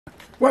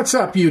What's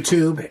up,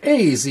 YouTube?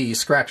 AZ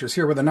Scratchers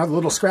here with another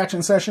little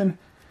scratching session.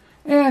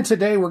 And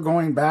today we're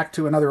going back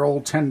to another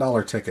old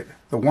 $10 ticket,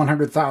 the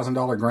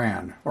 $100,000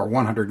 grand, or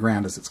 100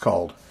 grand as it's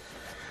called.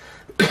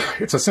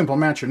 It's a simple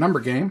match your number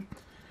game.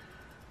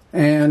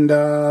 And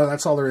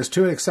that's all there is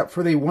to it, except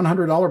for the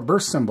 $100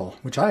 burst symbol,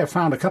 which I have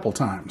found a couple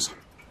times.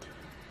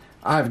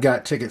 I've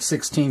got tickets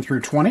 16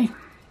 through 20.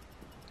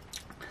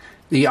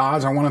 The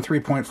odds are 1 in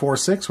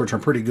 3.46, which are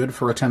pretty good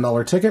for a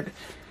 $10 ticket.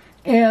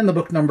 And the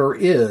book number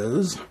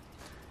is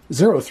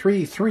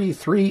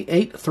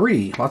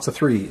 033383. Lots of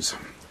threes.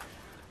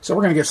 So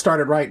we're going to get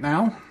started right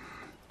now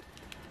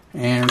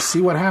and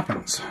see what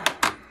happens.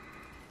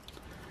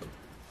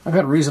 I've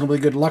had reasonably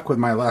good luck with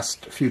my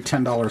last few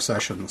 $10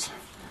 sessions.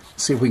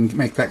 See if we can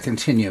make that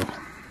continue.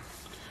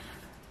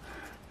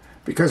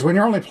 Because when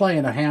you're only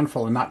playing a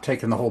handful and not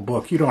taking the whole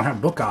book, you don't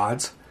have book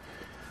odds.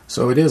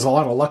 So it is a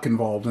lot of luck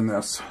involved in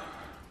this.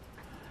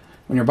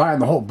 When you're buying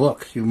the whole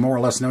book, you more or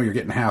less know you're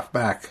getting half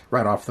back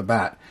right off the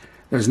bat.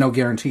 There's no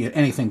guarantee of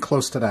anything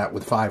close to that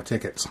with 5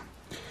 tickets.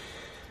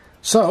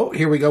 So,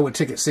 here we go with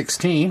ticket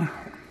 16.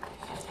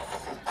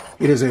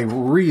 It is a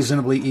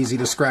reasonably easy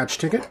to scratch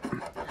ticket.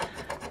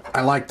 I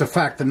like the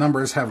fact the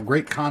numbers have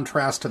great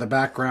contrast to the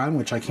background,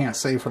 which I can't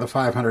say for the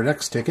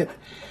 500X ticket,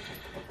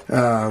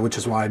 which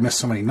is why I missed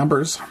so many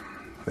numbers.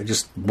 They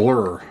just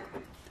blur.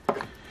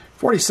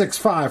 46,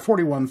 5,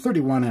 41,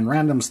 31, and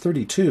randoms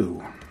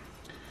 32.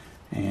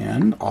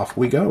 And off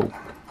we go.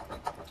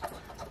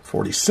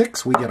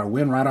 46, we get a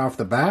win right off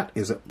the bat.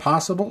 Is it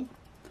possible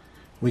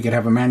we could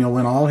have a manual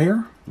win all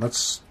here?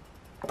 Let's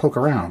poke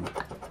around.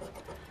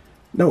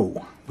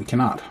 No, we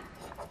cannot.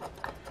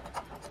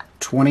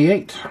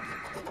 28,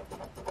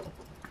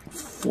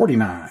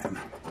 49,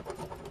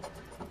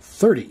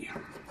 30,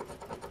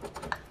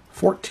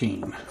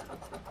 14,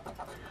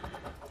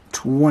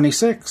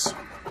 26,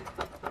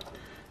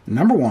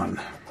 number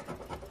 1,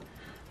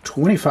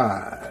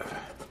 25,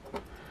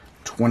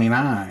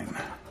 29,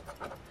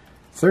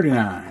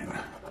 39,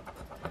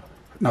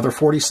 another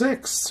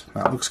 46,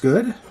 that looks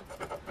good.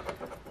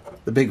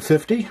 The big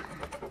 50,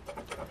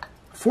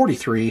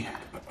 43,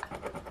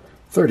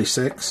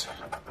 36,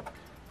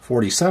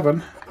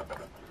 47,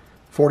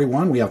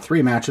 41, we have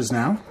 3 matches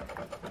now,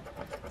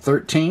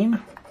 13,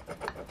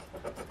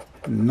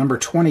 number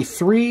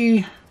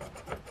 23,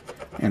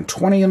 and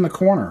 20 in the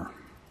corner.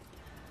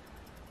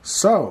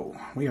 So,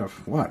 we have,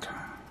 what,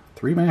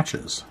 3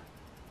 matches.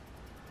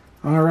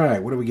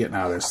 Alright, what are we getting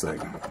out of this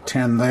thing?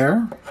 10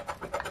 there,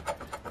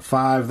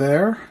 5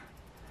 there,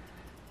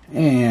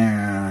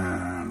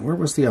 and where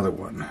was the other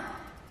one?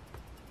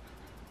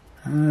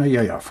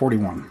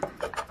 41.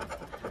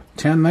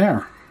 10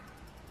 there.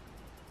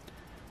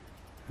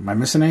 Am I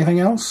missing anything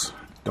else?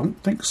 Don't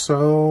think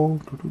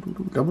so.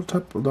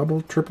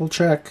 Double, triple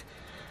check.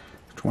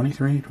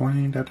 23,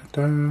 20,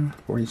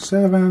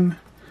 47,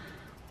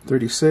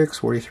 36,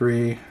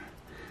 43.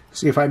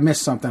 See, if I miss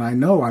something, I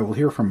know I will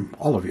hear from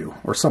all of you,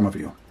 or some of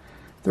you.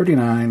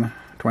 39,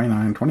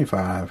 29,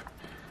 25,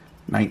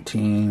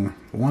 19,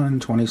 1,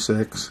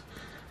 26,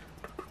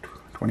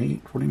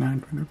 28,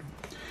 49, 22.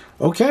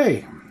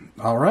 Okay,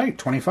 all right,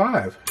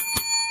 25.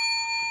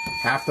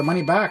 Half the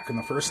money back in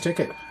the first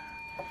ticket.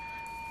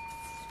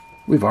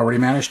 We've already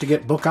managed to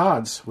get book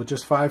odds with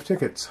just 5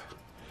 tickets.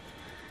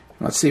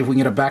 Let's see if we can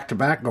get a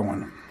back-to-back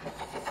going.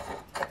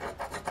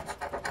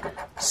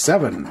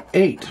 7,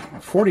 8,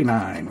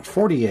 49,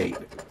 48,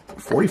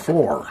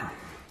 44,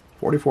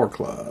 44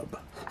 club,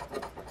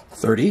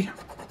 30,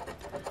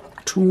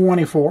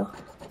 24,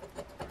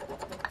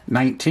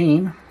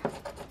 19,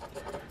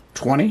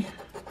 20,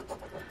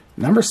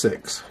 number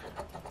 6,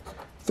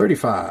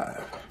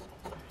 35,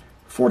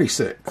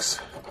 46,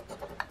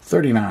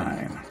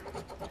 39,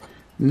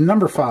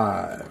 number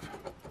 5,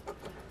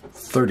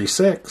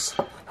 36,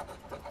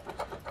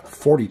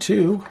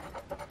 42,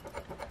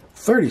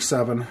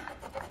 37,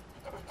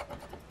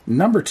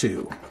 number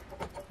 2,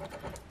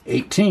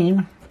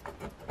 18,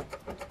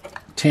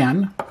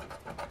 10,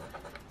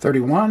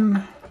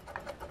 31,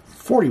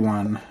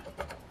 41,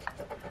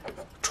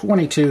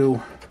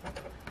 22,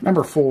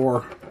 number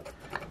 4,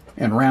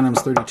 and randoms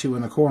 32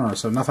 in the corner,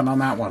 so nothing on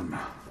that one.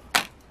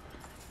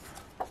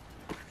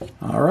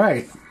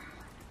 Alright,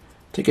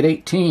 ticket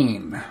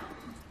 18.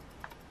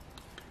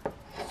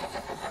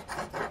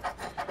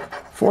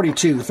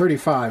 42,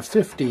 35,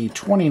 50,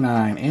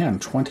 29,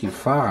 and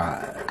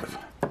 25.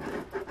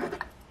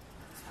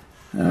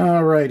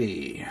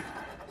 Alrighty.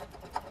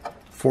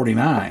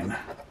 49,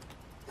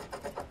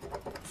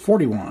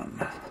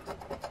 41,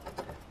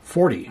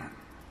 40,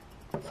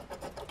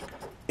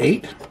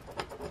 8,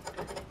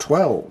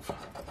 12,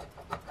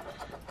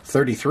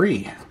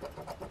 33,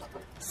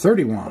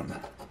 31,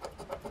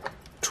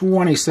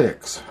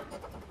 26,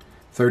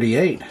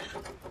 38,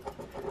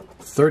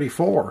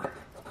 34,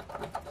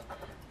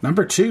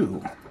 number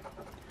 2,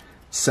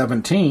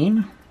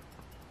 17,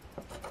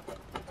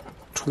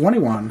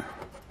 21,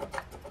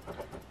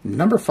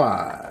 number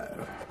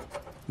 5,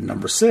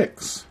 number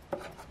 6,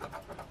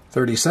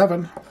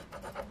 37,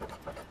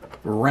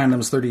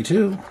 randoms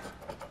 32,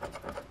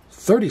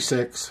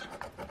 36,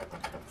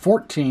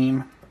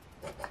 14,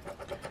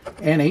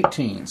 and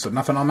 18. So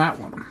nothing on that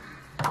one.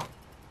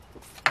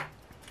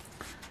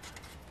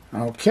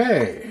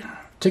 Okay,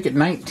 ticket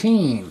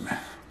 19.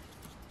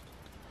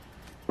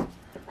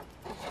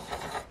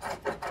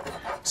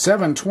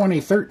 7,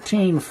 20,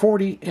 13,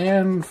 40,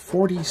 and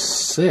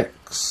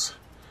 46.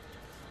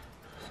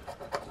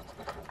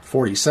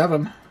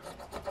 47,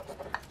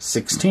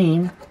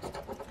 16,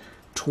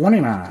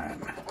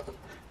 29,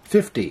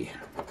 50,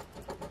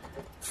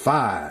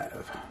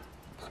 5,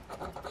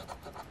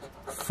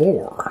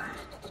 4,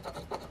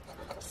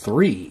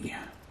 3,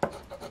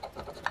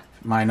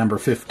 my number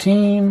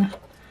 15,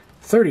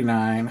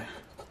 39,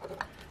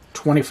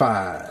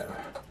 25,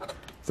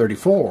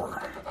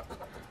 34,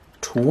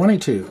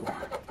 22,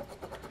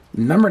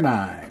 number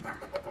 9,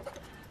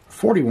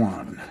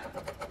 41,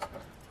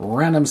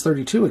 random's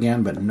 32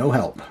 again, but no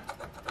help,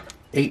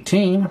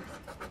 18,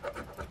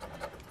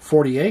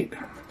 48,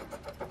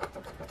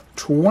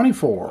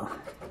 24,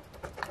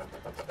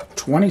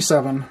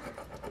 27,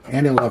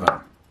 and 11.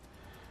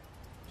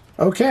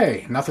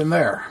 Okay, nothing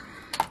there.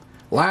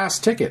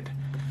 Last ticket.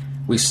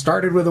 We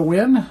started with a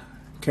win.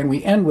 Can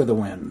we end with a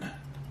win?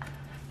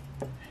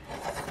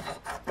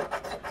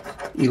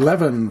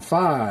 11,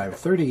 5,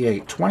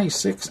 38,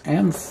 26,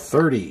 and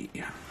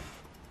 30.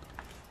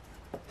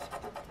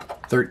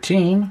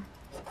 13,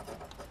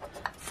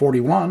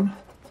 41,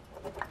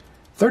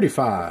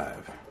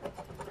 35,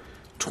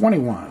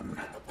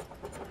 21,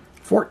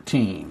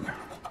 14,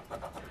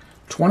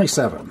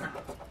 27,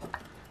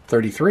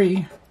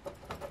 33,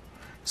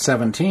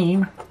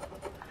 17,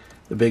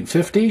 the big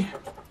 50,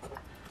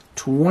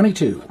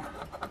 22,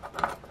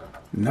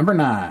 number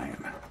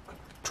 9,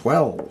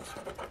 12,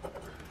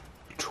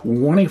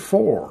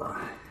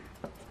 24,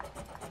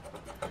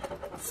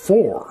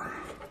 4,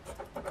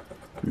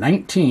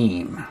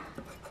 19,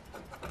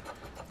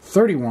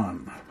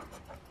 31,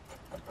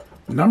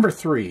 number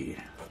 3,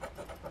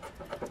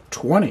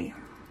 20,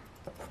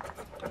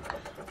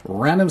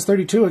 random's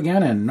 32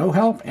 again, and no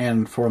help.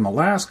 And for the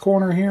last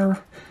corner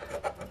here,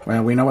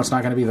 well, we know it's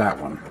not going to be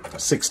that one.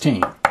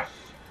 16.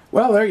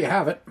 Well, there you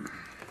have it.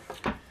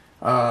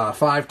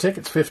 5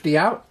 tickets, 50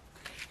 out,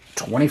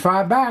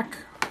 25 back.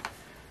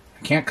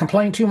 I can't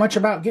complain too much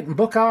about getting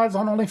book odds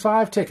on only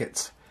 5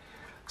 tickets.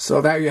 So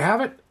there you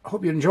have it.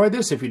 Hope you enjoyed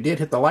this. If you did,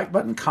 hit the like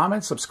button,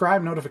 comment,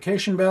 subscribe,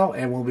 notification bell,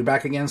 and we'll be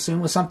back again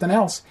soon with something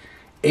else.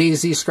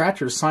 AZ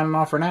Scratchers signing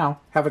off for now.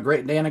 Have a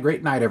great day and a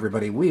great night,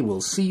 everybody. We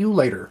will see you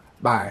later.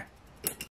 Bye.